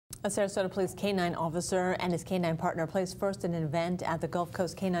A Sarasota Police K9 officer and his K9 partner placed first in an event at the Gulf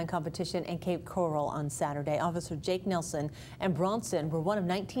Coast K9 competition in Cape Coral on Saturday. Officer Jake Nelson and Bronson were one of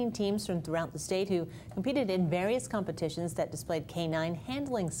 19 teams from throughout the state who competed in various competitions that displayed K9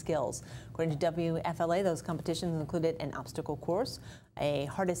 handling skills. According to WFLA, those competitions included an obstacle course, a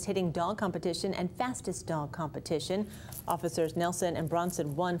hardest hitting dog competition, and fastest dog competition. Officers Nelson and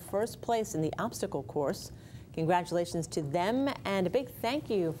Bronson won first place in the obstacle course. Congratulations to them, and a big thank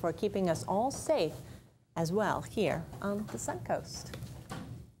you for keeping us all safe as well here on the Suncoast.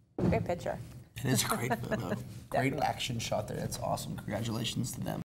 Great picture. It is great. Great action shot there. That's awesome. Congratulations to them.